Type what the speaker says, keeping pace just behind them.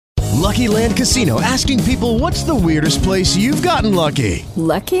Lucky Land Casino, asking people, what's the weirdest place you've gotten lucky?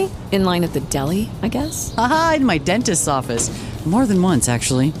 Lucky? In line at the deli, I guess? Aha, in my dentist's office. More than once,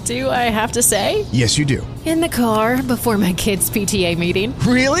 actually. Do I have to say? Yes, you do. In the car before my kids' PTA meeting.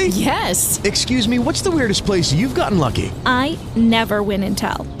 Really? Yes. Excuse me, what's the weirdest place you've gotten lucky? I never win and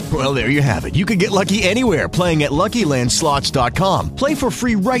tell. Well, there you have it. You can get lucky anywhere, playing at LuckyLandSlots.com. Play for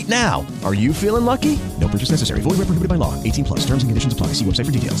free right now. Are you feeling lucky? No purchase necessary. Void where prohibited by law. 18 plus. Terms and conditions apply. See website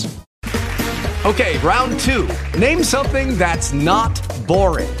for details. Okay, round two. Name something that's not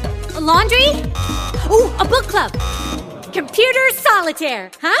boring. A laundry? Ooh, a book club. Computer solitaire,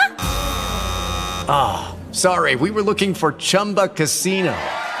 huh? Sorry, we were looking for Chumba Casino.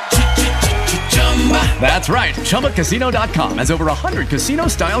 That's right. ChumbaCasino.com has over 100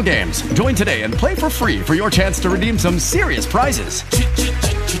 casino-style games. Join today and play for free for your chance to redeem some serious prizes.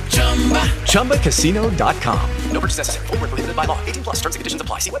 ChumbaCasino.com. No purchase necessary. Void where prohibited by law. 18 plus. Terms and conditions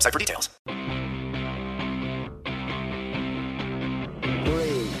apply. See website for details.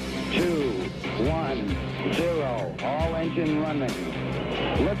 3, 2, 1, 0. All engine running.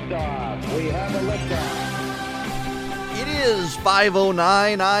 Liftoff. We have a liftoff. It is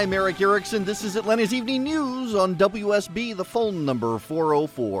 5:09. I'm Erick Erickson. This is Atlanta's Evening News on WSB. The phone number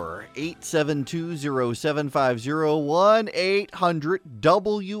 404-872-0750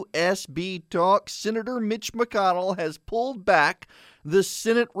 1-800-WSB Talk. Senator Mitch McConnell has pulled back the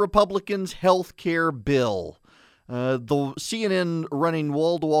Senate Republicans' health care bill. The CNN running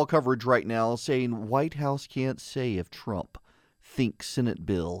wall-to-wall coverage right now saying White House can't say if Trump thinks Senate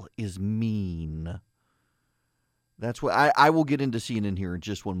bill is mean. That's what I will get into CNN here in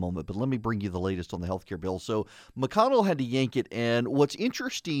just one moment, but let me bring you the latest on the health care bill. So McConnell had to yank it, and what's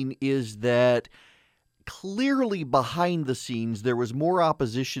interesting is that clearly behind the scenes, there was more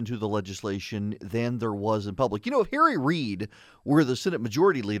opposition to the legislation than there was in public. You know, if Harry Reid were the Senate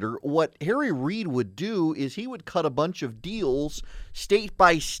Majority Leader, what Harry Reid would do is he would cut a bunch of deals state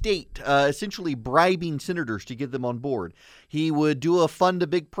by state, essentially bribing senators to get them on board. He would do a fund a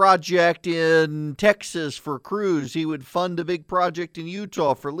big project in Texas for Cruz. He would fund a big project in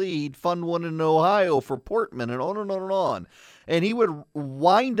Utah for Lee. He'd fund one in Ohio for Portman, and on and on and on. And he would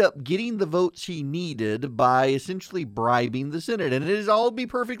wind up getting the votes he needed by essentially bribing the Senate. And it is all be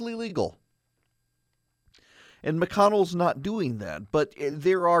perfectly legal. And McConnell's not doing that. But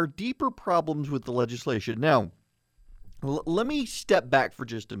there are deeper problems with the legislation. Now, let me step back for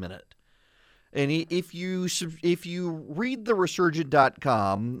just a minute. And if you read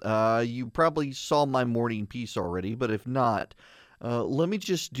theresurgent.com, you probably saw my morning piece already. But if not, let me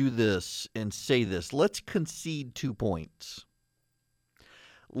just do this and say this. Let's concede 2 points.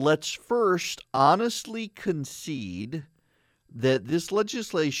 Let's first honestly concede that this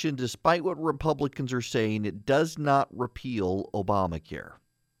legislation, despite what Republicans are saying, it does not repeal Obamacare.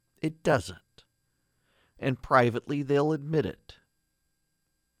 It doesn't. And privately, they'll admit it.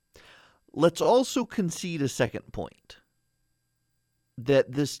 Let's also concede a second point,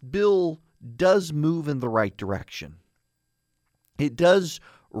 that this bill does move in the right direction. It does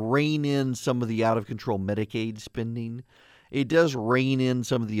rein in some of the out-of-control Medicaid spending. It does rein in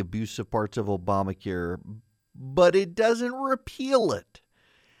some of the abusive parts of Obamacare, but it doesn't repeal it.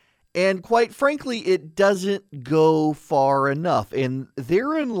 And quite frankly, it doesn't go far enough. And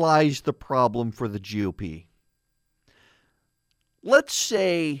therein lies the problem for the GOP. Let's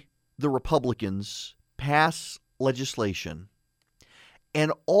say the Republicans pass legislation,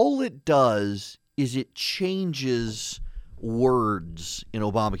 and all it does is it changes words in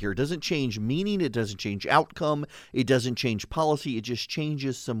Obamacare. It doesn't change meaning. It doesn't change outcome. It doesn't change policy. It just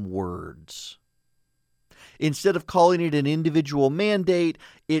changes some words. Instead of calling it an individual mandate,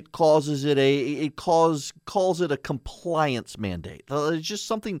 it calls it a compliance mandate. It's just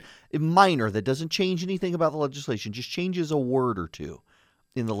something minor that doesn't change anything about the legislation, just changes a word or two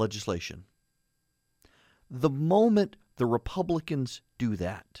in the legislation. The moment the Republicans do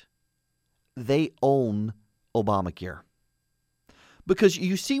that, they own Obamacare. Because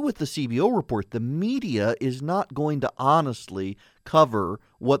you see with the CBO report, the media is not going to honestly cover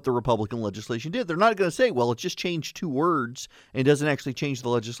what the Republican legislation did. They're not going to say, well, it just changed 2 words and doesn't actually change the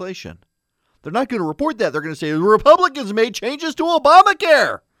legislation. They're not going to report that. They're going to say, the Republicans made changes to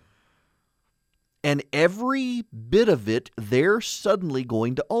Obamacare. And every bit of it, they're suddenly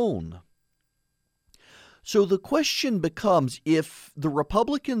going to own. So the question becomes, if the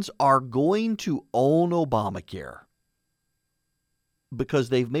Republicans are going to own Obamacare, because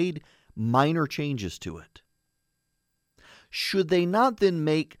they've made minor changes to it, should they not then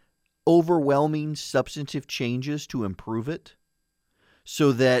make overwhelming substantive changes to improve it?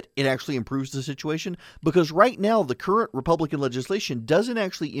 so that it actually improves the situation? Because right now, the current Republican legislation doesn't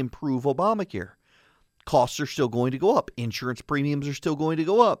actually improve Obamacare. Costs are still going to go up. Insurance premiums are still going to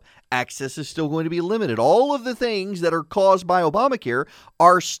go up. Access is still going to be limited. All of the things that are caused by Obamacare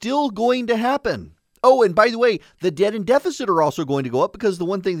are still going to happen. Oh, and by the way, the debt and deficit are also going to go up because the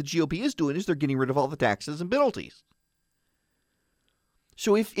one thing the GOP is doing is they're getting rid of all the taxes and penalties.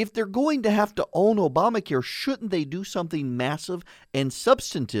 So if they're going to have to own Obamacare, shouldn't they do something massive and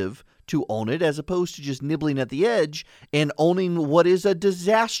substantive to own it as opposed to just nibbling at the edge and owning what is a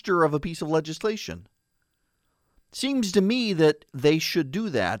disaster of a piece of legislation? Seems to me that they should do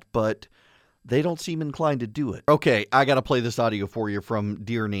that, but they don't seem inclined to do it. Okay, I got to play this audio for you from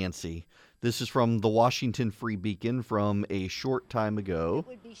Dear Nancy. This is from the Washington Free Beacon from a short time ago. It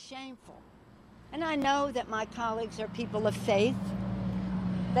would be shameful. And I know that my colleagues are people of faith.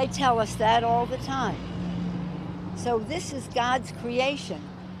 They tell us that all the time. So this is God's creation.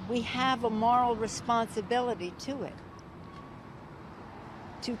 We have a moral responsibility to it.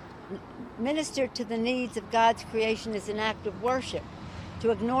 To minister to the needs of God's creation is an act of worship.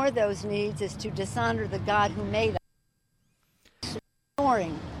 To ignore those needs is to dishonor the God who made us.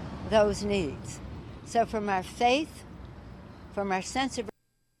 Ignoring those needs. So from our faith, from our sense of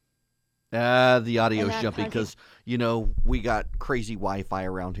the audio's jumping because, we got crazy Wi-Fi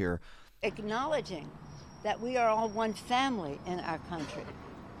around here. Acknowledging that we are all one family in our country.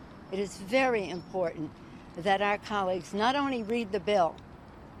 It is very important that our colleagues not only read the bill,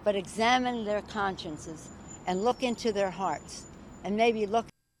 but examine their consciences and look into their hearts and maybe look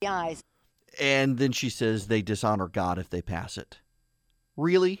in the eyes. And then she says they dishonor God if they pass it.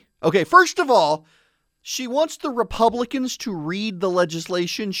 Really? Okay, first of all, she wants the Republicans to read the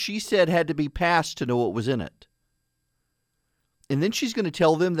legislation she said had to be passed to know what was in it. And then she's going to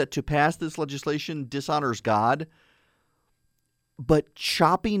tell them that to pass this legislation dishonors God, but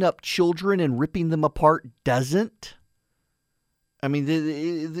chopping up children and ripping them apart doesn't? I mean,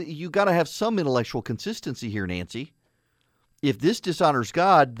 you got to have some intellectual consistency here, Nancy. If this dishonors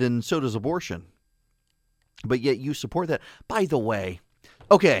God, then so does abortion. But yet you support that. By the way,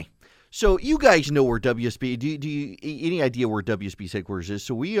 okay, so you guys know where WSB, do you any idea where WSB's headquarters is?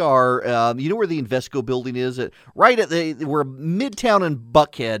 So we are, you know where the Invesco building is? Right at where Midtown and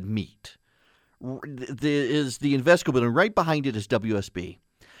Buckhead meet. Is the Invesco building. Right behind it is WSB.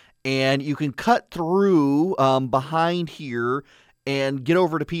 And you can cut through behind here and get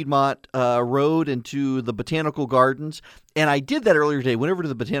over to Piedmont Road into the Botanical Gardens. And I did that earlier today. Went over to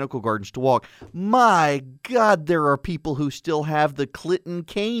the Botanical Gardens to walk. My God, there are people who still have the Clinton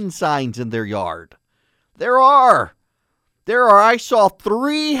Kane signs in their yard. There are. I saw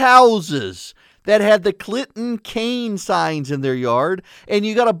 3 houses that had the Clinton Kane signs in their yard. And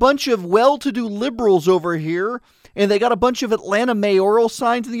you got a bunch of well-to-do liberals over here, and they got a bunch of Atlanta mayoral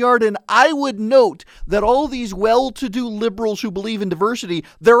signs in the yard. And I would note that all these well-to-do liberals who believe in diversity,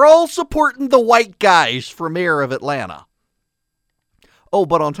 they're all supporting the white guys for mayor of Atlanta. Oh,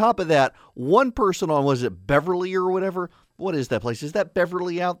 but on top of that, one person on, was it Beverly or whatever? What is that place? Is that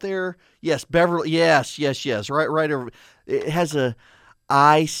Beverly out there? Yes, Beverly. Yes. Right over. It has a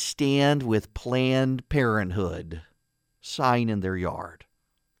 "I stand with Planned Parenthood" sign in their yard.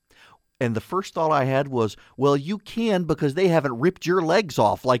 And the first thought I had was, well, you can because they haven't ripped your legs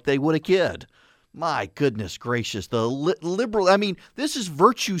off like they would a kid. My goodness gracious, the liberal, I mean, this is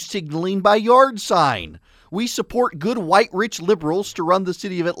virtue signaling by yard sign. We support good white rich liberals to run the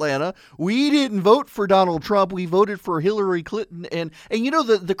city of Atlanta. We didn't vote for Donald Trump. We voted for Hillary Clinton. And you know,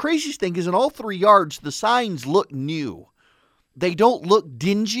 the craziest thing is in all 3 yards, the signs look new. They don't look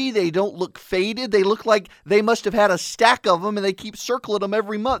dingy. They don't look faded. They look like they must have had a stack of them and they keep circling them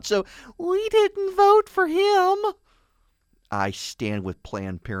every month. So we didn't vote for him. I stand with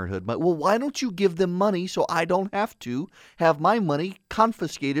Planned Parenthood. Well, why don't you give them money so I don't have to have my money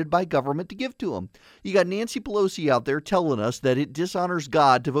confiscated by government to give to them? You got Nancy Pelosi out there telling us that it dishonors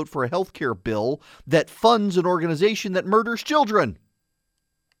God to vote for a health care bill that funds an organization that murders children.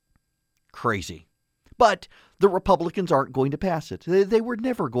 Crazy. But the Republicans aren't going to pass it. They were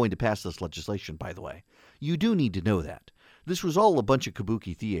never going to pass this legislation, by the way. You do need to know that. This was all a bunch of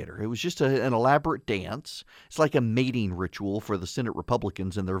kabuki theater. It was just an elaborate dance. It's like a mating ritual for the Senate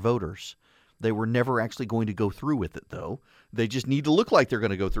Republicans and their voters. They were never actually going to go through with it, though. They just need to look like they're going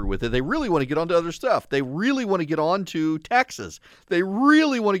to go through with it. They really want to get on to other stuff. They really want to get on to taxes. They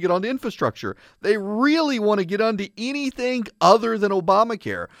really want to get on to infrastructure. They really want to get on to anything other than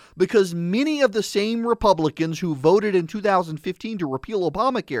Obamacare, because many of the same Republicans who voted in 2015 to repeal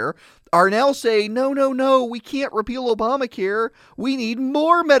Obamacare are now saying, no, we can't repeal Obamacare. We need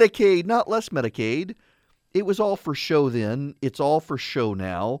more Medicaid, not less Medicaid. It was all for show then. It's all for show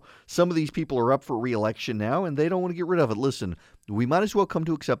now. Some of these people are up for re-election now, and they don't want to get rid of it. Listen, we might as well come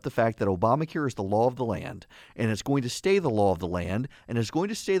to accept the fact that Obamacare is the law of the land, and it's going to stay the law of the land, and it's going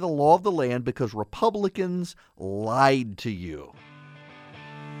to stay the law of the land because Republicans lied to you.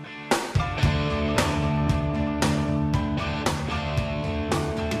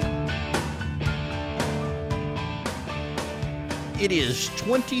 It is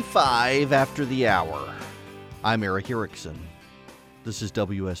 25 after the hour. I'm Erick Erickson. This is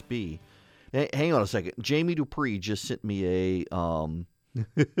WSB. Hang on a second. Jamie Dupree just sent me a oh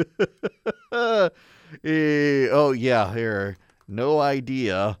yeah, here. No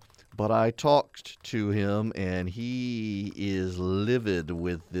idea, but I talked to him and he is livid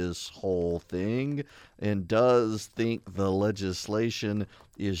with this whole thing and does think the legislation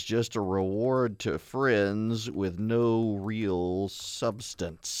is just a reward to friends with no real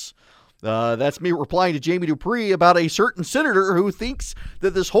substance. That's me replying to Jamie Dupree about a certain senator who thinks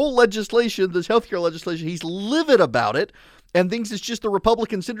that this whole legislation, this healthcare legislation, he's livid about it and thinks it's just the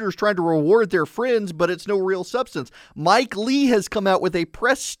Republican senators trying to reward their friends, but it's no real substance. Mike Lee has come out with a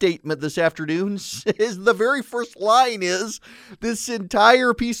press statement this afternoon. The very first line is, this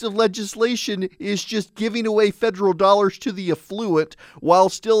entire piece of legislation is just giving away federal dollars to the affluent while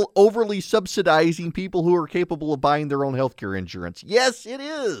still overly subsidizing people who are capable of buying their own healthcare insurance. Yes, it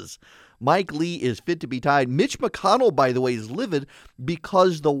is. Mike Lee is fit to be tied. Mitch McConnell, by the way, is livid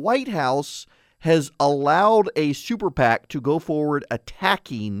because the White House has allowed a super PAC to go forward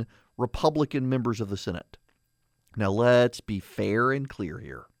attacking Republican members of the Senate. Now, let's be fair and clear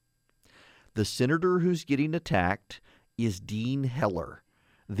here. The senator who's getting attacked is Dean Heller,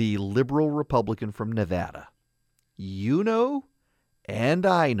 the liberal Republican from Nevada. You know, and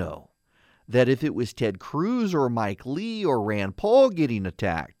I know, that if it was Ted Cruz or Mike Lee or Rand Paul getting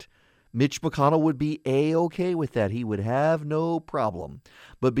attacked, Mitch McConnell would be A-okay with that. He would have no problem.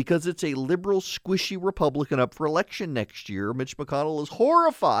 But because it's a liberal, squishy Republican up for election next year, Mitch McConnell is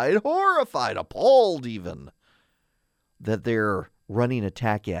horrified, appalled even, that they're running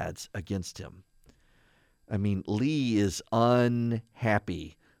attack ads against him. I mean, Lee is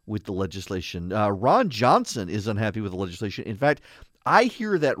unhappy with the legislation. Ron Johnson is unhappy with the legislation. In fact, I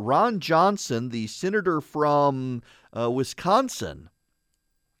hear that Ron Johnson, the senator from Wisconsin,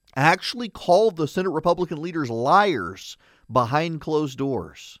 actually called the Senate Republican leaders liars behind closed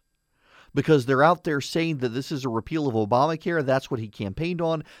doors because they're out there saying that this is a repeal of Obamacare. That's what he campaigned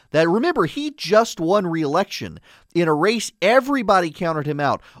on. That, remember, he just won re-election in a race. Everybody counted him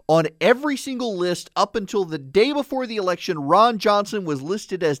out. On every single list up until the day before the election, Ron Johnson was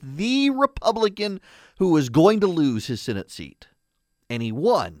listed as the Republican who was going to lose his Senate seat. And he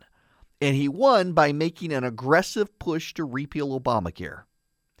won. And he won by making an aggressive push to repeal Obamacare.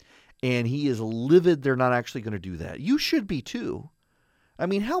 And he is livid they're not actually going to do that. You should be too. I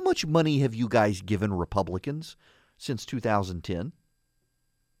mean, how much money have you guys given Republicans since 2010?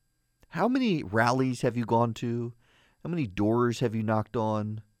 How many rallies have you gone to? How many doors have you knocked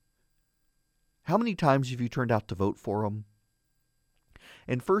on? How many times have you turned out to vote for them?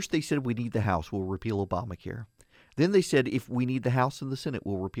 And first they said, we need the House, we'll repeal Obamacare. Then they said, if we need the House and the Senate,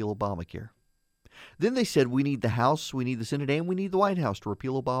 we'll repeal Obamacare. Then they said, we need the House, we need the Senate, and we need the White House to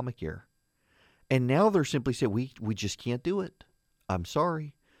repeal Obamacare. And now they're simply saying, we just can't do it. I'm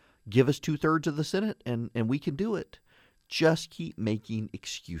sorry. Give us 2/3 of the Senate, and we can do it. Just keep making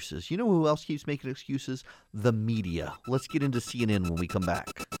excuses. You know who else keeps making excuses? The media. Let's get into CNN when we come back.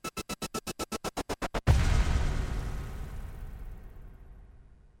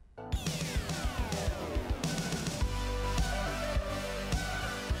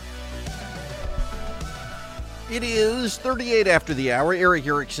 It is 38 after the hour. Erick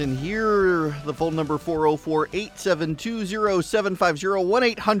Erickson here. The phone number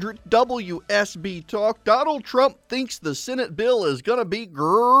 404-872-0750, 1-800-WSB-TALK. Donald Trump thinks the Senate bill is going to be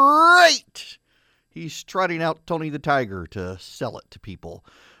great. He's trotting out Tony the Tiger to sell it to people.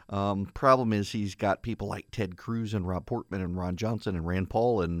 Problem is he's got people like Ted Cruz and Rob Portman and Ron Johnson and Rand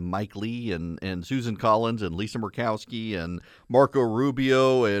Paul and Mike Lee and Susan Collins and Lisa Murkowski and Marco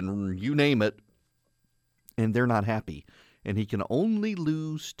Rubio and you name it. And they're not happy. And he can only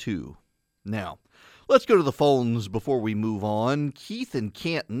lose 2. Now, let's go to the phones before we move on. Keith in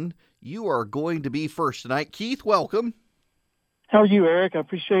Canton, you are going to be first tonight. Keith, welcome. How are you, Eric? I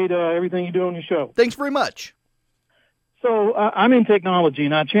appreciate everything you do on your show. Thanks very much. So I'm in technology,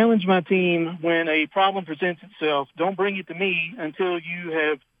 and I challenge my team when a problem presents itself, don't bring it to me until you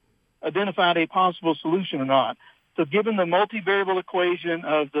have identified a possible solution or not. So given the multivariable equation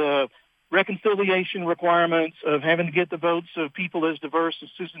of the reconciliation requirements of having to get the votes of people as diverse as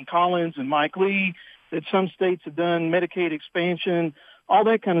Susan Collins and Mike Lee, that some states have done, Medicaid expansion, all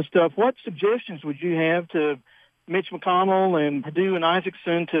that kind of stuff. What suggestions would you have to Mitch McConnell and Perdue and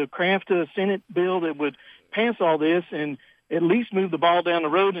Isaacson to craft a Senate bill that would pass all this and at least move the ball down the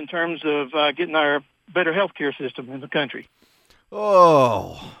road in terms of getting our better health care system in the country?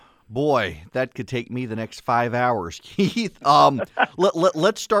 Oh, boy, that could take me the next 5 hours, Keith.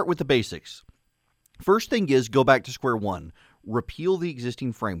 Let's start with the basics. First thing is go back to square one. Repeal the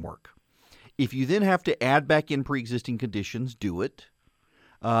existing framework. If you then have to add back in pre-existing conditions, do it.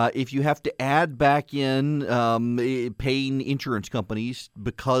 If you have to add back in paying insurance companies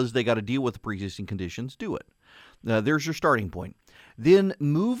because they got to deal with the pre-existing conditions, do it. There's your starting point. Then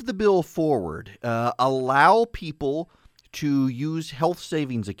move the bill forward. Allow people to use health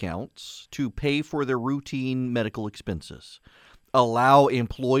savings accounts to pay for their routine medical expenses. Allow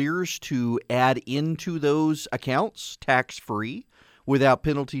employers to add into those accounts tax-free without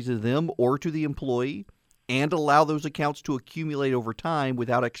penalties to them or to the employee, and allow those accounts to accumulate over time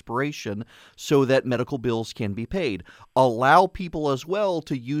without expiration so that medical bills can be paid. Allow people as well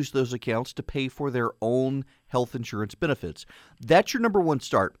to use those accounts to pay for their own health insurance benefits. That's your number one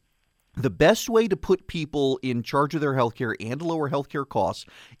start. The best way to put people in charge of their health care and lower health care costs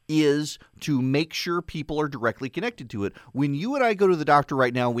is to make sure people are directly connected to it. When you and I go to the doctor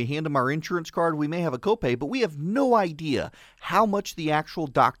right now, we hand them our insurance card, we may have a copay, but we have no idea how much the actual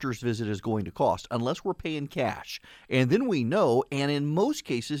doctor's visit is going to cost unless we're paying cash. And then we know, and in most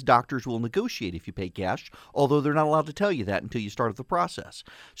cases, doctors will negotiate if you pay cash, although they're not allowed to tell you that until you start the process.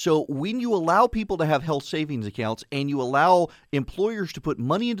 So when you allow people to have health savings accounts and you allow employers to put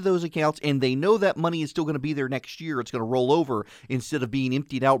money into those accounts and they know that money is still going to be there next year, it's going to roll over instead of being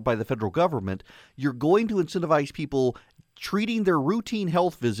emptied out by the federal government, you're going to incentivize people treating their routine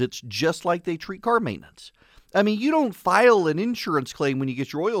health visits just like they treat car maintenance. I mean, you don't file an insurance claim when you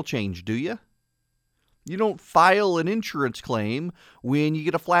get your oil changed, do you? You don't file an insurance claim when you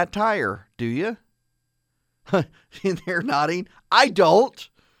get a flat tire, do you? And they're nodding. I don't.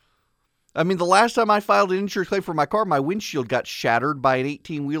 I mean, the last time I filed an insurance claim for my car, my windshield got shattered by an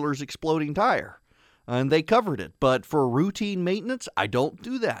 18-wheeler's exploding tire. And they covered it. But for routine maintenance, I don't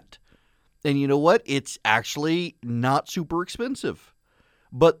do that. And you know what? It's actually not super expensive.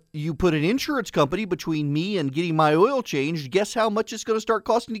 But you put an insurance company between me and getting my oil changed, guess how much it's going to start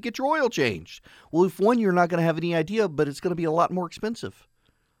costing to get your oil changed? Well, if one, you're not going to have any idea, but it's going to be a lot more expensive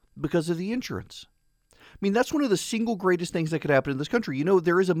because of the insurance. I mean, that's one of the single greatest things that could happen in this country. You know,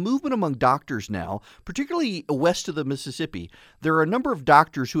 there is a movement among doctors now, particularly west of the Mississippi. There are a number of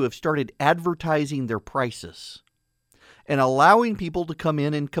doctors who have started advertising their prices and allowing people to come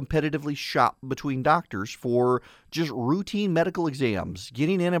in and competitively shop between doctors for just routine medical exams,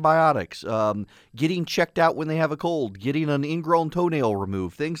 getting antibiotics, getting checked out when they have a cold, getting an ingrown toenail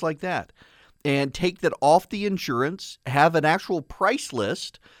removed, things like that. And take that off the insurance, have an actual price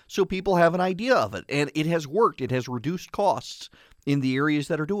list so people have an idea of it. And it has worked. It has reduced costs in the areas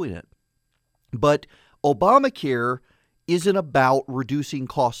that are doing it. But Obamacare isn't about reducing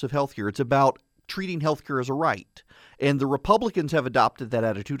costs of healthcare. It's about treating healthcare as a right. And the Republicans have adopted that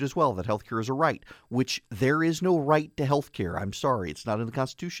attitude as well, that healthcare is a right, which there is no right to healthcare. I'm sorry. It's not in the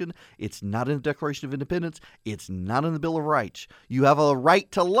Constitution. It's not in the Declaration of Independence. It's not in the Bill of Rights. You have a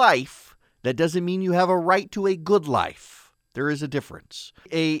right to life. That doesn't mean you have a right to a good life. There is a difference.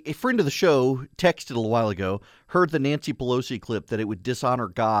 A friend of the show texted a little while ago, heard the Nancy Pelosi clip that it would dishonor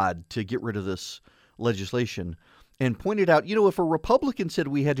God to get rid of this legislation, and pointed out, you know, if a Republican said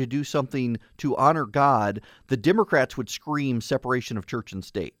we had to do something to honor God, the Democrats would scream separation of church and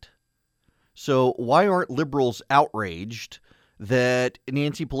state. So why aren't liberals outraged that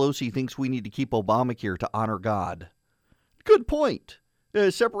Nancy Pelosi thinks we need to keep Obamacare to honor God? Good point.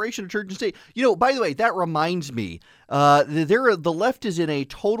 Separation of church and state. You know, by the way, that reminds me, the left is in a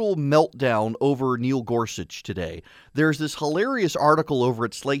total meltdown over Neil Gorsuch today. There's this hilarious article over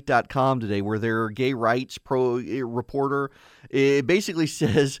at Slate.com today where their gay rights reporter basically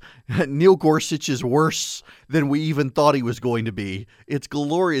says Neil Gorsuch is worse than we even thought he was going to be. It's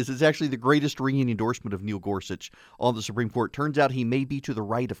glorious. It's actually the greatest ringing endorsement of Neil Gorsuch on the Supreme Court. Turns out he may be to the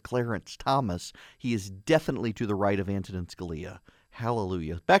right of Clarence Thomas. He is definitely to the right of Antonin Scalia.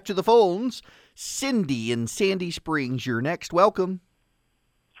 Hallelujah. Back to the phones. Cindy in Sandy Springs, you're next. Welcome.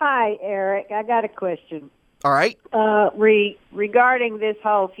 Hi, Eric. I got a question. All right. Regarding this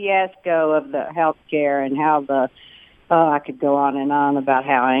whole fiasco of the health care and how I could go on and on about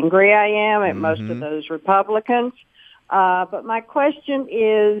how angry I am at most of those Republicans. But my question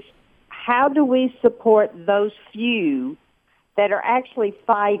is, how do we support those few that are actually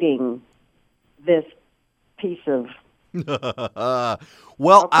fighting this piece of Well,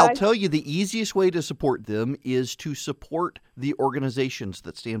 okay. I'll tell you the easiest way to support them is to support the organizations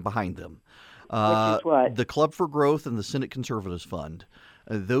that stand behind them. Which is what? The Club for Growth and the Senate Conservatives Fund.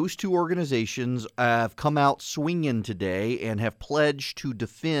 Those two organizations have come out swinging today and have pledged to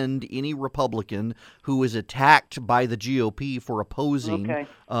defend any Republican who is attacked by the GOP for opposing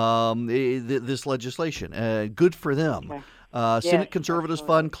this legislation. Good for them. Okay. Senate Conservatives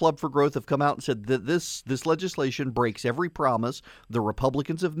Fund, Club for Growth have come out and said that this legislation breaks every promise the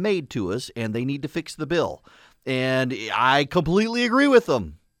Republicans have made to us, and they need to fix the bill. And I completely agree with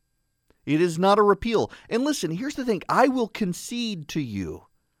them. It is not a repeal. And listen, here's the thing. I will concede to you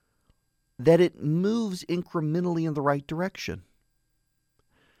that it moves incrementally in the right direction.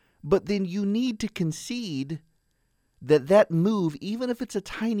 But then you need to concede that that move, even if it's a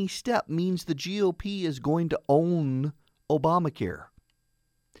tiny step, means the GOP is going to own Obamacare.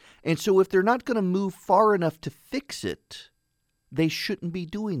 And so if they're not going to move far enough to fix it, they shouldn't be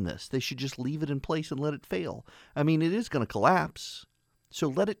doing this. They should just leave it in place and let it fail. I mean, it is going to collapse. So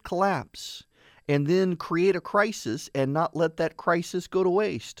let it collapse and then create a crisis and not let that crisis go to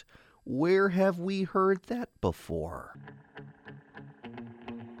waste. Where have we heard that before?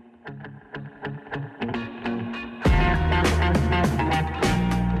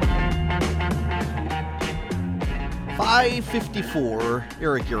 .554,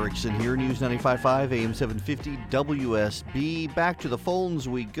 Erick Erickson here, News 95.5, AM 750, WSB. Back to the phones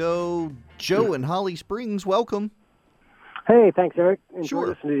we go. Joe in Holly Springs, welcome. Hey, thanks, Eric. Sure.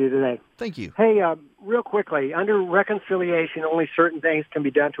 Listening to you today. Thank you. Hey, real quickly, under reconciliation, only certain things can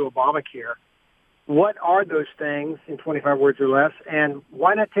be done to Obamacare. What are those things in 25 words or less? And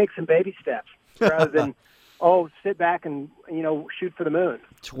why not take some baby steps rather than, sit back and, shoot for the moon?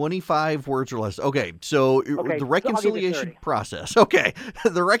 25 words or less. Okay, so the reconciliation process. Okay,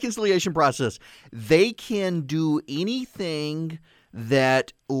 the reconciliation process. They can do anything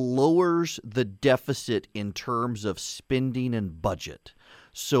that lowers the deficit in terms of spending and budget.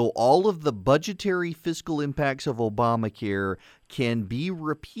 So all of the budgetary fiscal impacts of Obamacare can be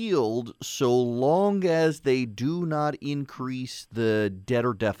repealed so long as they do not increase the debt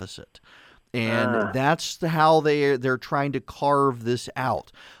or deficit. And that's how they're trying to carve this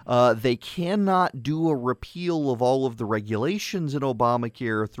out. They cannot do a repeal of all of the regulations in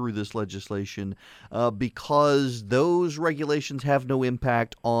Obamacare through this legislation because those regulations have no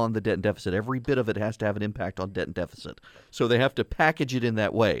impact on the debt and deficit. Every bit of it has to have an impact on debt and deficit. So they have to package it in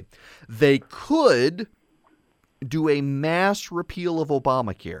that way. They could do a mass repeal of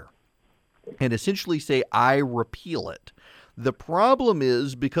Obamacare and essentially say, I repeal it. The problem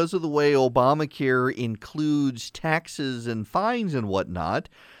is, because of the way Obamacare includes taxes and fines and whatnot,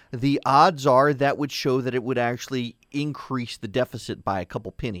 the odds are that would show that it would actually increase the deficit by a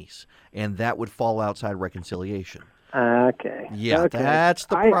couple pennies, and that would fall outside reconciliation. Okay. Yeah, okay. That's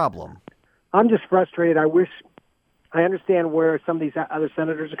the problem. I'm just frustrated. I understand where some of these other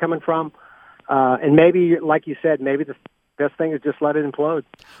senators are coming from, and maybe, like you said, maybe the best thing is just let it implode.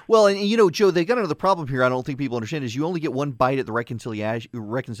 Well, and Joe, they got another problem here I don't think people understand is you only get one bite at the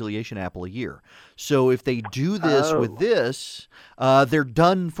reconciliation apple a year. So if they do this with this, they're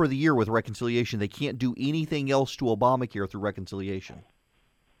done for the year with reconciliation. They can't do anything else to Obamacare through reconciliation.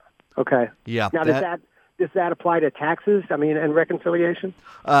 Okay. Yeah. Now, does that apply to taxes? I mean, and reconciliation?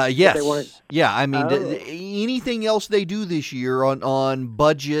 Yes. Yeah. I mean, anything else they do this year on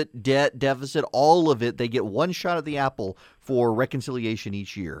budget, debt, deficit, all of it, they get one shot at the apple for reconciliation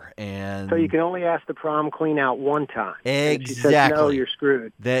each year. And so you can only ask the prom queen out one time. Exactly. If she says no, you're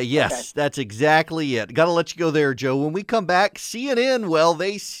screwed. That's exactly it. Got to let you go there, Joe. When we come back, CNN, well,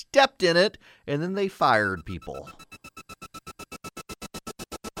 they stepped in it, and then they fired people.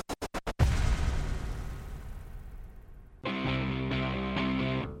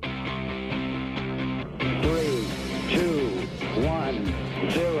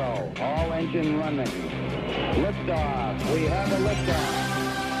 All engine running. Liftoff. We have a liftoff.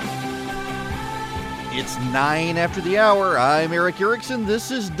 It's 9 after the hour. I'm Erick Erickson. This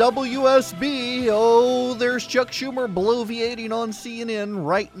is WSB. Oh, there's Chuck Schumer bloviating on CNN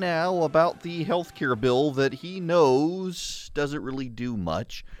right now about the health care bill that he knows doesn't really do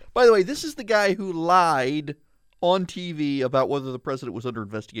much. By the way, this is the guy who lied on TV about whether the president was under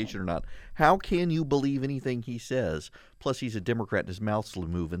investigation or not. How can you believe anything he says? Plus, he's a Democrat and his mouth's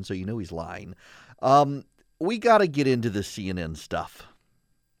moving, so you know he's lying. We got to get into the CNN stuff.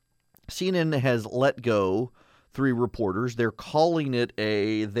 CNN has let go 3 reporters. They're calling it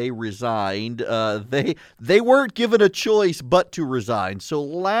they resigned. They weren't given a choice but to resign. So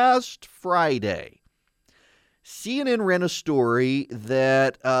last Friday, CNN ran a story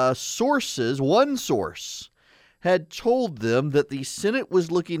that one source, had told them that the Senate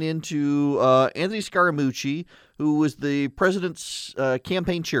was looking into Anthony Scaramucci, who was the president's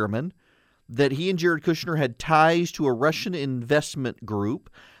campaign chairman, that he and Jared Kushner had ties to a Russian investment group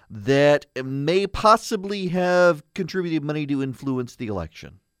that may possibly have contributed money to influence the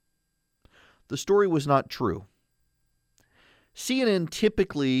election. The story was not true. CNN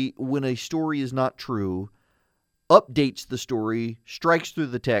typically, when a story is not true, updates the story, strikes through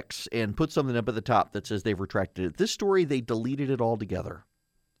the text, and puts something up at the top that says they've retracted it. This story, they deleted it altogether.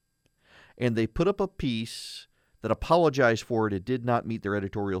 And they put up a piece that apologized for it. It did not meet their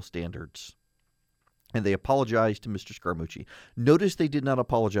editorial standards. And they apologized to Mr. Scaramucci. Notice they did not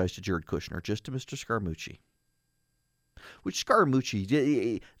apologize to Jared Kushner, just to Mr. Scaramucci. Which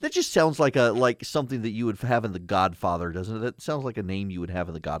Scaramucci, that just sounds like something that you would have in The Godfather, doesn't it? That sounds like a name you would have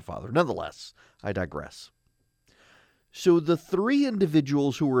in The Godfather. Nonetheless, I digress. So the three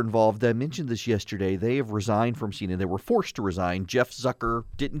individuals who were involved, I mentioned this yesterday, they have resigned from CNN. They were forced to resign. Jeff Zucker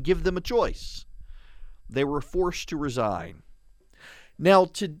didn't give them a choice. They were forced to resign. Now,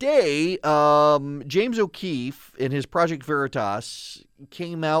 today, James O'Keefe in his Project Veritas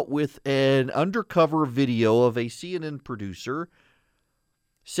came out with an undercover video of a CNN producer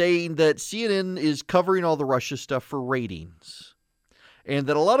saying that CNN is covering all the Russia stuff for ratings, and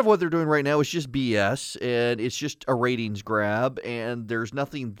that a lot of what they're doing right now is just BS, and it's just a ratings grab, and there's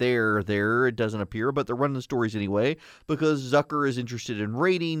nothing there, it doesn't appear, but they're running the stories anyway because Zucker is interested in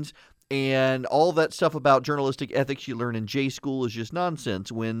ratings. And all that stuff about journalistic ethics you learn in J school is just nonsense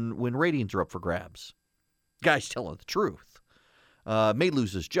when ratings are up for grabs. Guy's telling the truth. May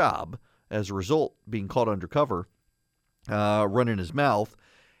lose his job as a result, being caught undercover, running his mouth.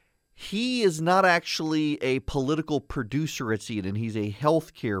 He is not actually a political producer at CNN. He's a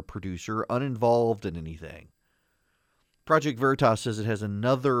healthcare producer, uninvolved in anything. Project Veritas says it has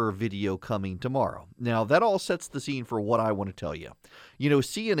another video coming tomorrow. Now, that all sets the scene for what I want to tell you. You know,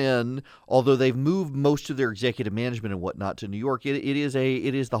 CNN, although they've moved most of their executive management and whatnot to New York, it is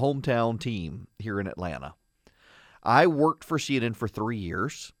the hometown team here in Atlanta. I worked for CNN for 3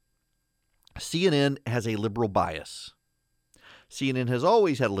 years. CNN has a liberal bias. CNN has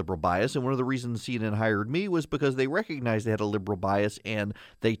always had a liberal bias, and one of the reasons CNN hired me was because they recognized they had a liberal bias, and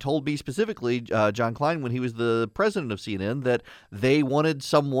they told me specifically, John Klein, when he was the president of CNN, that they wanted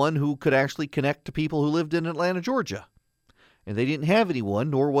someone who could actually connect to people who lived in Atlanta, Georgia. And they didn't have anyone,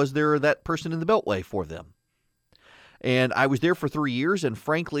 nor was there that person in the Beltway for them. And I was there for 3 years, and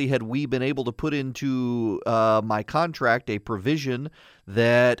frankly, had we been able to put into my contract a provision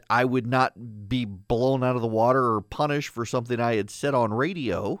that I would not be blown out of the water or punished for something I had said on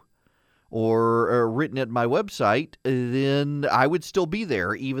radio or written at my website, then I would still be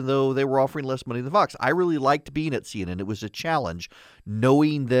there, even though they were offering less money than Fox. I really liked being at CNN. It was a challenge,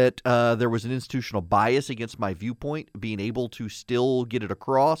 knowing that there was an institutional bias against my viewpoint, being able to still get it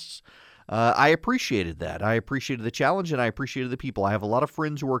across. I appreciated that. I appreciated the challenge, and I appreciated the people. I have a lot of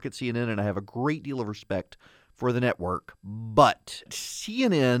friends who work at CNN, and I have a great deal of respect for the network. But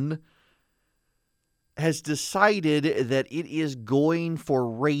CNN has decided that it is going for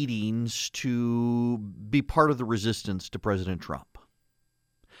ratings to be part of the resistance to President Trump.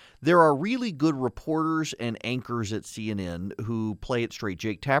 There are really good reporters and anchors at CNN who play it straight.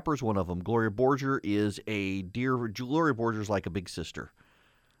 Jake Tapper's one of them. Gloria Borger is Gloria Borger's like a big sister.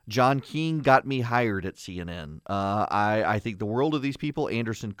 John King got me hired at CNN. I think the world of these people.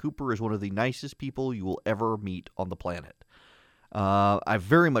 Anderson Cooper is one of the nicest people you will ever meet on the planet. I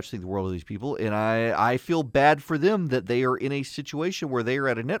very much think the world of these people, and I feel bad for them that they are in a situation where they are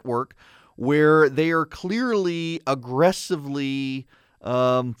at a network where they are clearly aggressively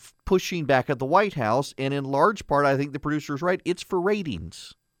pushing back at the White House, and in large part, I think the producer is right, it's for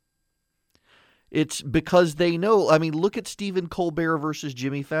ratings. It's because they know. I mean, look at Stephen Colbert versus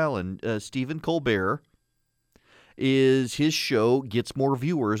Jimmy Fallon. Stephen Colbert his show gets more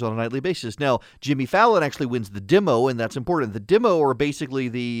viewers on a nightly basis. Now, Jimmy Fallon actually wins the demo, and that's important. The demo are basically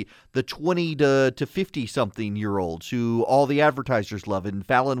the 20 to 50-something-year-olds who all the advertisers love, and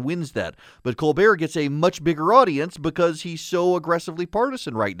Fallon wins that. But Colbert gets a much bigger audience because he's so aggressively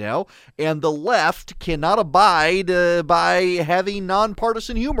partisan right now, and the left cannot abide by having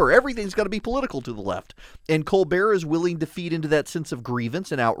nonpartisan humor. Everything's got to be political to the left. And Colbert is willing to feed into that sense of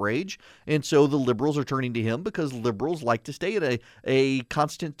grievance and outrage, and so the liberals are turning to him because liberals like to stay in a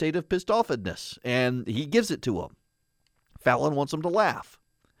constant state of pissed-offedness, and he gives it to them. Fallon wants them to laugh.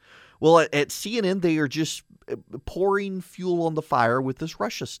 Well, at CNN, they are just pouring fuel on the fire with this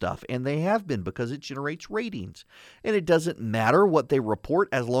Russia stuff, and they have been because it generates ratings. And it doesn't matter what they report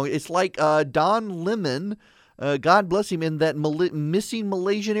as long as it's like Don Lemon, God bless him, in that missing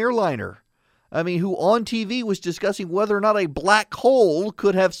Malaysian airliner. I mean, who on TV was discussing whether or not a black hole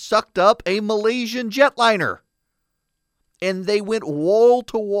could have sucked up a Malaysian jetliner. And they went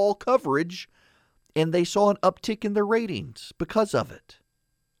wall-to-wall coverage, and they saw an uptick in their ratings because of it.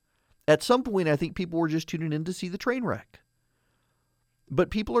 At some point, I think people were just tuning in to see the train wreck. But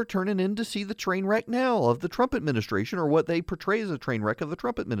people are turning in to see the train wreck now of the Trump administration, or what they portray as a train wreck of the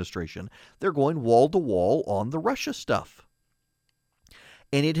Trump administration. They're going wall-to-wall on the Russia stuff.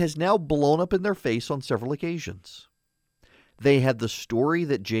 And it has now blown up in their face on several occasions. They had the story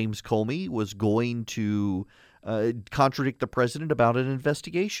that James Comey was going to contradict the president about an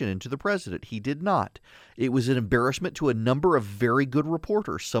investigation into the president. He did not. It was an embarrassment to a number of very good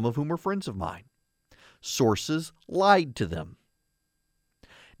reporters, some of whom are friends of mine. Sources lied to them.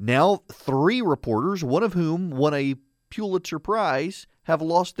 Now, 3 reporters, one of whom won a Pulitzer Prize, have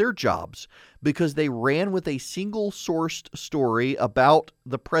lost their jobs because they ran with a single-sourced story about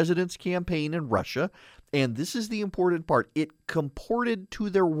the president's campaign in Russia. And this is the important part. It comported to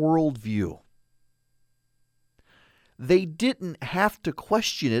their worldview. They didn't have to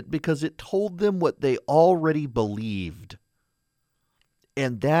question it because it told them what they already believed.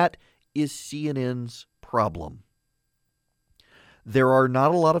 And that is CNN's problem. There are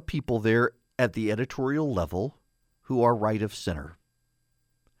not a lot of people there at the editorial level who are right of center.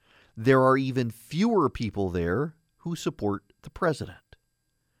 There are even fewer people there who support the president.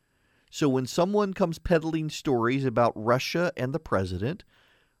 So when someone comes peddling stories about Russia and the president,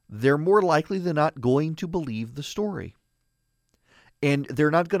 they're more likely than not going to believe the story. And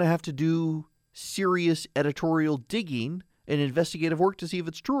they're not going to have to do serious editorial digging and investigative work to see if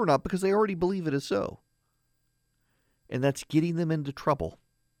it's true or not because they already believe it is so. And that's getting them into trouble.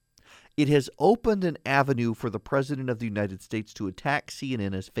 It has opened an avenue for the President of the United States to attack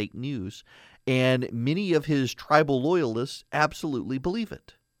CNN as fake news, and many of his tribal loyalists absolutely believe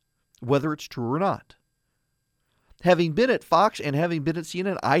it, whether it's true or not. Having been at Fox and having been at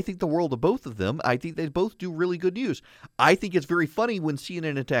CNN, I think the world of both of them. I think they both do really good news. I think it's very funny when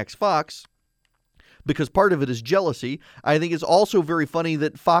CNN attacks Fox because part of it is jealousy. I think it's also very funny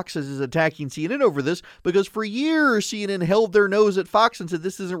that Fox is attacking CNN over this because for years CNN held their nose at Fox and said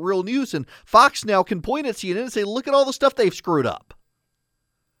this isn't real news. And Fox now can point at CNN and say, look at all the stuff they've screwed up.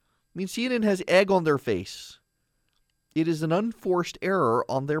 I mean, CNN has egg on their face. It is an unforced error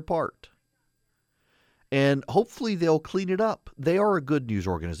on their part. And hopefully they'll clean it up. They are a good news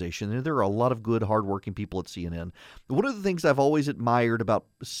organization, and there are a lot of good, hardworking people at CNN. One of the things I've always admired about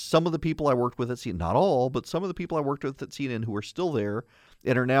some of the people I worked with at CNN, not all, but some of the people I worked with at CNN who are still there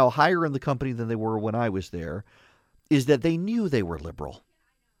and are now higher in the company than they were when I was there, is that they knew they were liberal.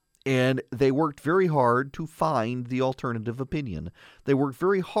 And they worked very hard to find the alternative opinion. They worked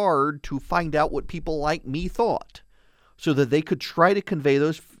very hard to find out what people like me thought, so that they could try to convey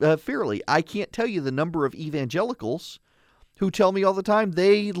those fairly. I can't tell you the number of evangelicals who tell me all the time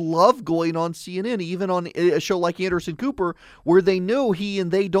they love going on CNN, even on a show like Anderson Cooper, where they know he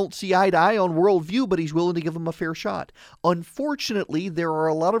and they don't see eye to eye on worldview, but he's willing to give them a fair shot. Unfortunately, there are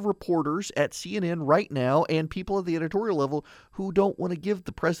a lot of reporters at CNN right now and people at the editorial level who don't want to give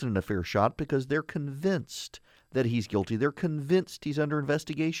the president a fair shot because they're convinced that he's guilty. They're convinced he's under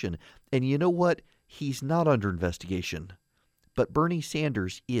investigation. And you know what? He's not under investigation, but Bernie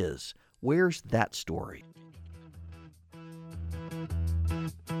Sanders is. Where's that story?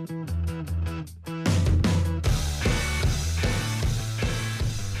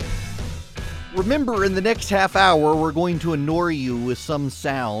 Remember, in the next half hour, we're going to annoy you with some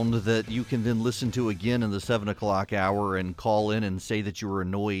sound that you can then listen to again in the 7 o'clock hour and call in and say that you were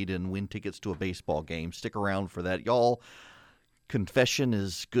annoyed and win tickets to a baseball game. Stick around for that, y'all. Confession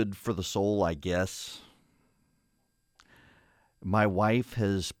is good for the soul, I guess. My wife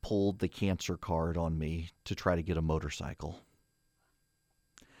has pulled the cancer card on me to try to get a motorcycle.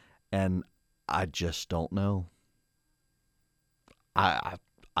 And I just don't know. I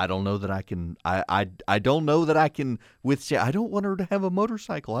don't know that I can. I don't know that I can withstand. I don't want her to have a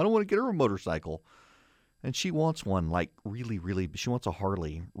motorcycle. I don't want to get her a motorcycle. And she wants one, like, really, really. She wants a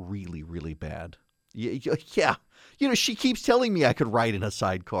Harley really, really bad. Yeah. You know, she keeps telling me I could ride in a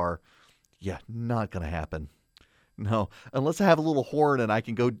sidecar. Yeah, not going to happen. No, unless I have a little horn and I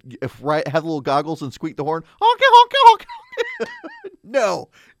can go have little goggles and squeak the horn. Honky, honky, honky.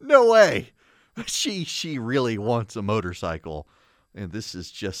 No way. She really wants a motorcycle. And this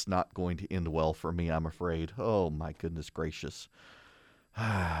is just not going to end well for me, I'm afraid. Oh, my goodness gracious.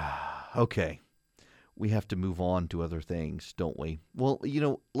 Okay. We have to move on to other things, don't we? Well, you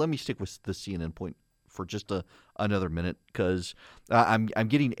know, let me stick with the CNN point for just another minute, because I'm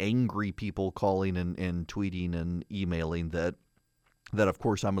getting angry people calling and tweeting and emailing that that, of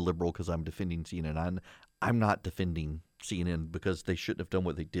course, I'm a liberal because I'm defending CNN. I'm not defending CNN because they shouldn't have done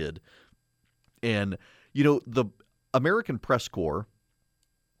what they did. And, the American Press Corps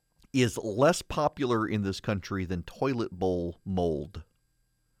is less popular in this country than toilet bowl mold.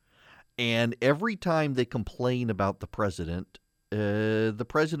 And every time they complain about the president's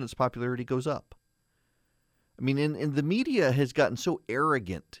popularity goes up. I mean, and the media has gotten so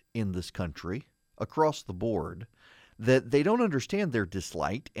arrogant in this country across the board that they don't understand they're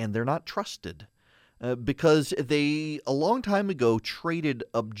disliked and they're not trusted because they, a long time ago, traded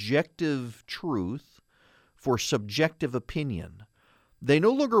objective truth for subjective opinion. They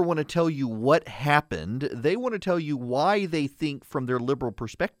no longer want to tell you what happened. They want to tell you why they think from their liberal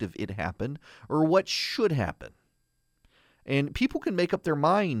perspective it happened or what should happen. And people can make up their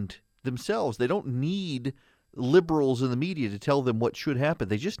mind themselves. They don't need liberals in the media to tell them what should happen.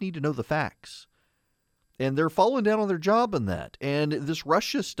 They just need to know the facts. And they're falling down on their job in that. And this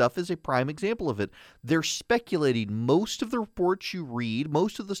Russia stuff is a prime example of it. They're speculating. Most of the reports you read,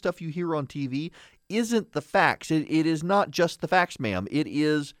 most of the stuff you hear on TV isn't the facts. It is not just the facts, ma'am. It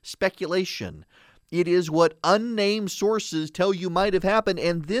is speculation. It is what unnamed sources tell you might have happened,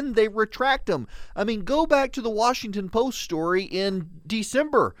 and then they retract them. I mean, go back to the Washington Post story in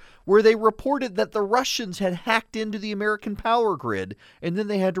December, where they reported that the Russians had hacked into the American power grid, and then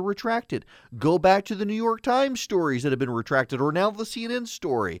they had to retract it. Go back to the New York Times stories that have been retracted, or now the CNN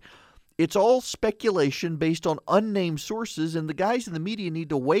story. It's all speculation based on unnamed sources, and the guys in the media need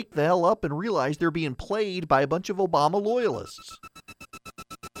to wake the hell up and realize they're being played by a bunch of Obama loyalists.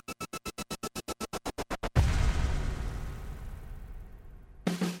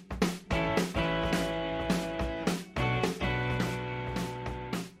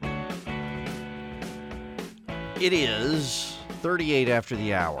 It is 38 after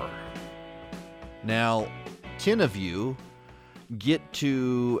the hour. Now, 10 of you get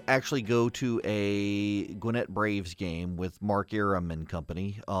to actually go to a Gwinnett Braves game with Mark Arum and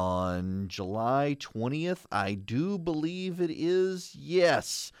company on July 20th. I do believe it is.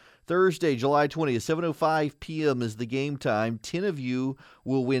 Yes. Thursday, July 20th, 7:05 p.m. is the game time. 10 of you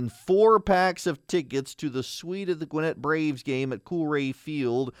will win 4 packs of tickets to the suite of the Gwinnett Braves game at Coolray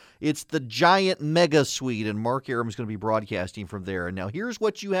Field. It's the giant mega suite, and Mark Arum is going to be broadcasting from there. And now here's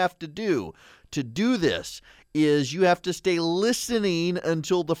what you have to do. To do this is you have to stay listening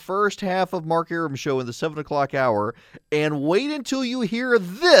until the first half of Mark Arum's show in the 7 o'clock hour and wait until you hear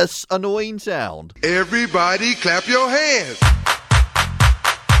this annoying sound. Everybody clap your hands.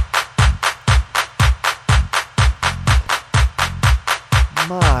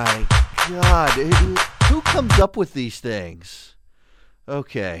 My God, who comes up with these things?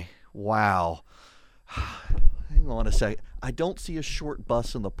 Okay, wow. Hang on a second. I don't see a short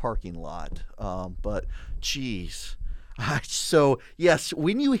bus in the parking lot, but geez. So, yes,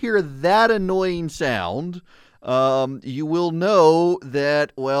 when you hear that annoying sound, you will know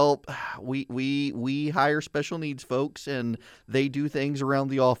that, well, we hire special needs folks, and they do things around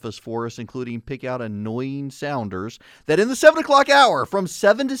the office for us, including pick out annoying sounders that in the 7 o'clock hour from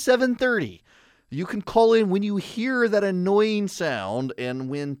 7 to 7:30, you can call in when you hear that annoying sound and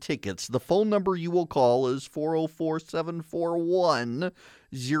win tickets. The phone number you will call is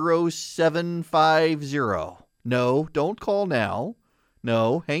 404-741-0750. No, don't call now.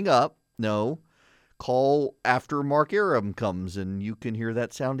 No, hang up. No. Call after Mark Arum comes and you can hear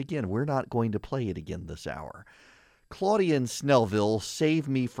that sound again. We're not going to play it again this hour. Claudia in Snellville, save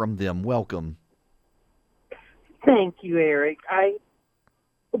me from them. Welcome. Thank you, Eric. I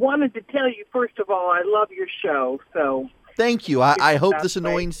wanted to tell you, first of all, I love your show. So thank you. I hope this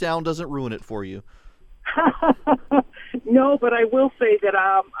annoying sound doesn't ruin it for you. No, but I will say that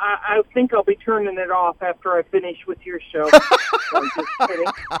I think I'll be turning it off after I finish with your show. So, just kidding.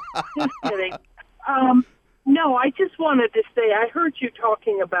 Just kidding. No, I just wanted to say, I heard you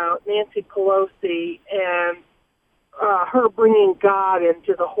talking about Nancy Pelosi and her bringing God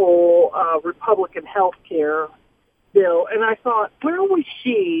into the whole Republican health care bill. And I thought, where was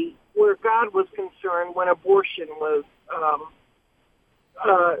she where God was concerned when abortion was,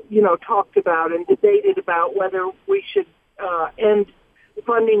 talked about and debated about whether we should end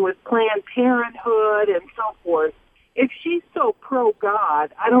funding with Planned Parenthood and so forth? If she's so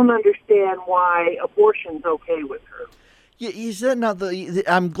pro-God, I don't understand why abortion's okay with her. Yeah, is that not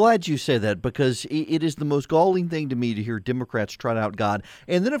I'm glad you say that, because it is the most galling thing to me to hear Democrats trot out God.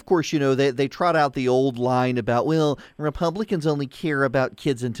 And then, of course, they trot out the old line about, well, Republicans only care about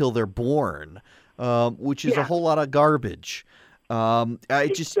kids until they're born, which is a whole lot of garbage.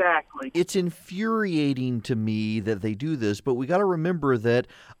 Exactly. It's infuriating to me that they do this, but we got to remember that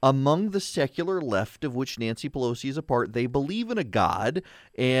among the secular left, of which Nancy Pelosi is a part, they believe in a God,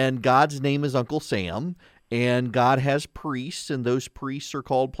 and God's name is Uncle Sam, and God has priests, and those priests are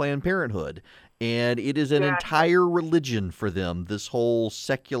called Planned Parenthood. And it is an entire religion for them, this whole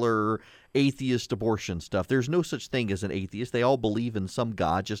secular atheist abortion stuff. There's no such thing as an atheist. They all believe in some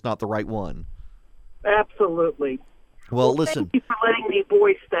God, just not the right one. Absolutely. Well, listen. Thank you for letting me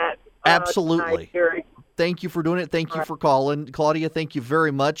voice that. Absolutely. Tonight, Eric. Thank you for doing it. Thank you for calling. Claudia, thank you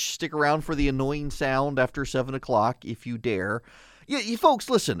very much. Stick around for the annoying sound after 7 o'clock if you dare. Yeah, you folks,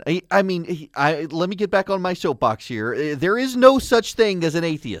 listen. I mean, let me get back on my soapbox here. There is no such thing as an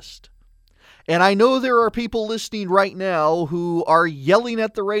atheist. And I know there are people listening right now who are yelling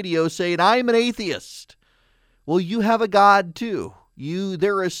at the radio saying, I'm an atheist. Well, you have a God too.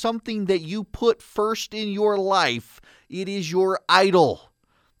 There is something that you put first in your life. It is your idol.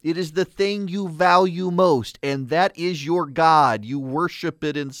 It is the thing you value most, and that is your God. You worship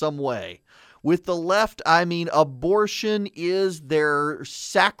it in some way. With the left, I mean, abortion is their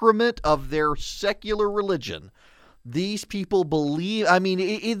sacrament of their secular religion. These people believe, I mean,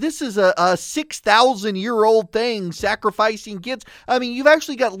 this is a 6,000-year-old thing, sacrificing kids. I mean, you've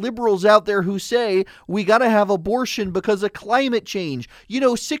actually got liberals out there who say we got to have abortion because of climate change.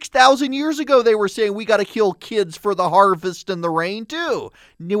 6,000 years ago, they were saying we got to kill kids for the harvest and the rain, too.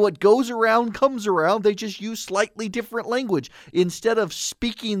 What goes around comes around. They just use slightly different language. Instead of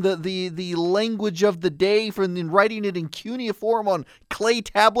speaking the language of the day and writing it in cuneiform on clay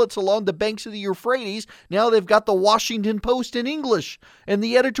tablets along the banks of the Euphrates, now they've got the Washington Post in English and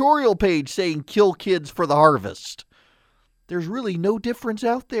the editorial page saying kill kids for the harvest. There's really no difference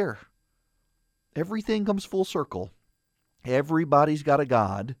out there. Everything comes full circle. Everybody's got a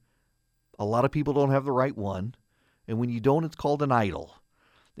God. A lot of people don't have the right one. And when you don't, it's called an idol.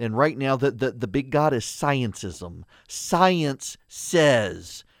 And right now, the big God is scientism. Science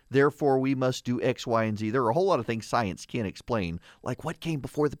says, therefore we must do X, Y, and Z. There are a whole lot of things science can't explain, like what came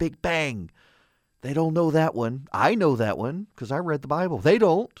before the Big Bang. They don't know that one. I know that one because I read the Bible. They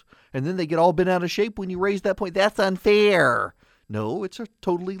don't. And then they get all bent out of shape when you raise that point. That's unfair. No, it's a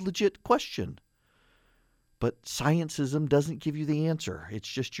totally legit question. But scientism doesn't give you the answer. It's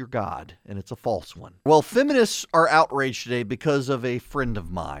just your God, and it's a false one. Well, feminists are outraged today because of a friend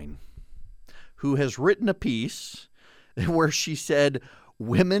of mine who has written a piece where she said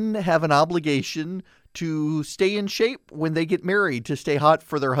women have an obligation to stay in shape when they get married to stay hot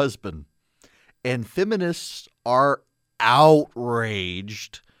for their husband. And feminists are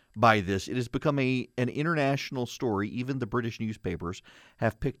outraged by this. It has become an international story. Even the British newspapers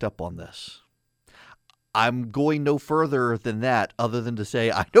have picked up on this. I'm going no further than that other than to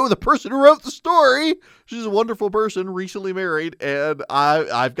say I know the person who wrote the story. She's a wonderful person, recently married, and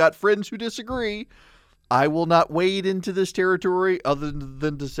I've got friends who disagree. I will not wade into this territory other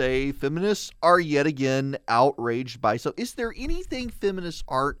than to say feminists are yet again outraged by some. Is there anything feminists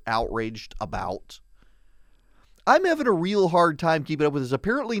aren't outraged about? I'm having a real hard time keeping up with this.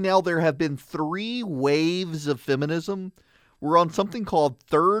 Apparently now there have been 3 waves of feminism. We're on something called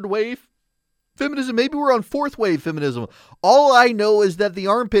third wave feminism. Maybe we're on 4th wave feminism. All I know is that the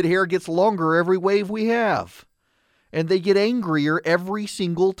armpit hair gets longer every wave we have. And they get angrier every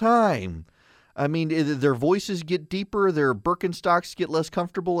single time. I mean, their voices get deeper, their Birkenstocks get less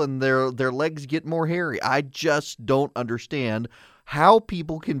comfortable, and their legs get more hairy. I just don't understand how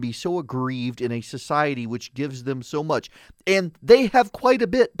people can be so aggrieved in a society which gives them so much. And they have quite a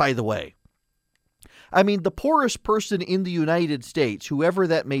bit, by the way. I mean, the poorest person in the United States, whoever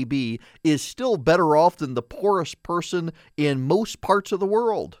that may be, is still better off than the poorest person in most parts of the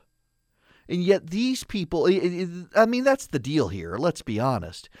world. And yet these people, I mean, that's the deal here, let's be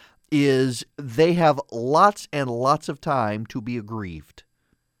honest, is they have lots and lots of time to be aggrieved.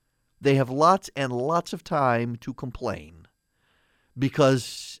 They have lots and lots of time to complain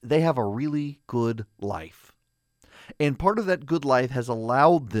because they have a really good life. And part of that good life has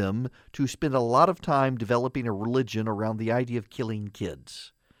allowed them to spend a lot of time developing a religion around the idea of killing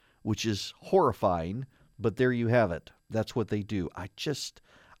kids, which is horrifying, but there you have it. That's what they do.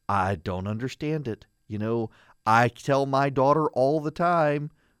 I don't understand it. I tell my daughter all the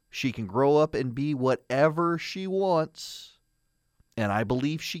time, she can grow up and be whatever she wants. And I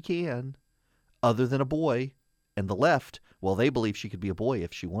believe she can, other than a boy. And the left, well, they believe she could be a boy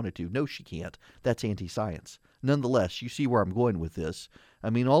if she wanted to. No, she can't. That's anti-science. Nonetheless, you see where I'm going with this. I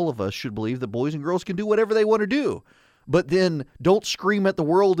mean, all of us should believe that boys and girls can do whatever they want to do. But then don't scream at the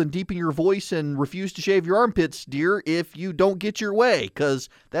world and deepen your voice and refuse to shave your armpits, dear, if you don't get your way, because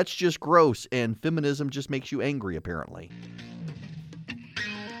that's just gross, and feminism just makes you angry, apparently.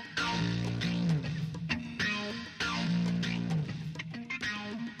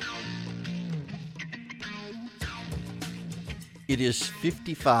 It is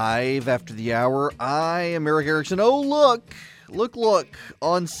 55 after the hour. I am Erick Erickson. Oh, look.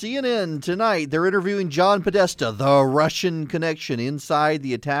 On CNN tonight, they're interviewing John Podesta, the Russian connection inside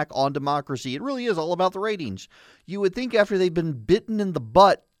the attack on democracy. It really is all about the ratings. You would think after they've been bitten in the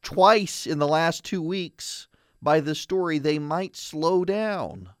butt twice in the last 2 weeks by this story, they might slow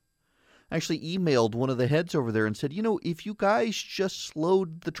down. I actually emailed one of the heads over there and said, if you guys just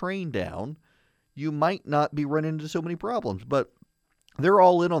slowed the train down, you might not be running into so many problems. But they're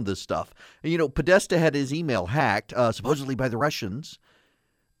all in on this stuff. And, Podesta had his email hacked, supposedly by the Russians.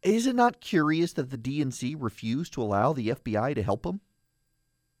 Is it not curious that the DNC refused to allow the FBI to help him?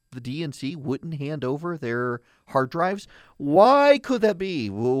 The DNC wouldn't hand over their hard drives? Why could that be?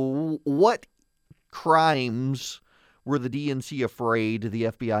 What crimes were the DNC afraid the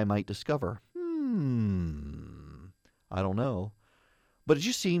FBI might discover? I don't know. But it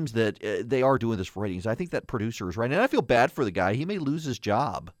just seems that they are doing this for ratings. I think that producer is right. And I feel bad for the guy. He may lose his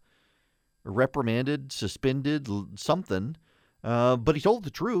job. Reprimanded, suspended, something. But he told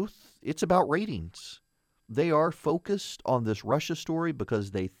the truth. It's about ratings. They are focused on this Russia story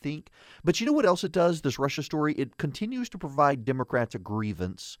because they think. But you know what else it does, this Russia story? It continues to provide Democrats a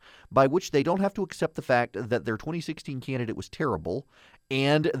grievance by which they don't have to accept the fact that their 2016 candidate was terrible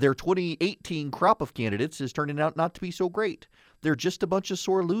and their 2018 crop of candidates is turning out not to be so great. They're just a bunch of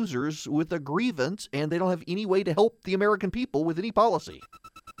sore losers with a grievance, and they don't have any way to help the American people with any policy.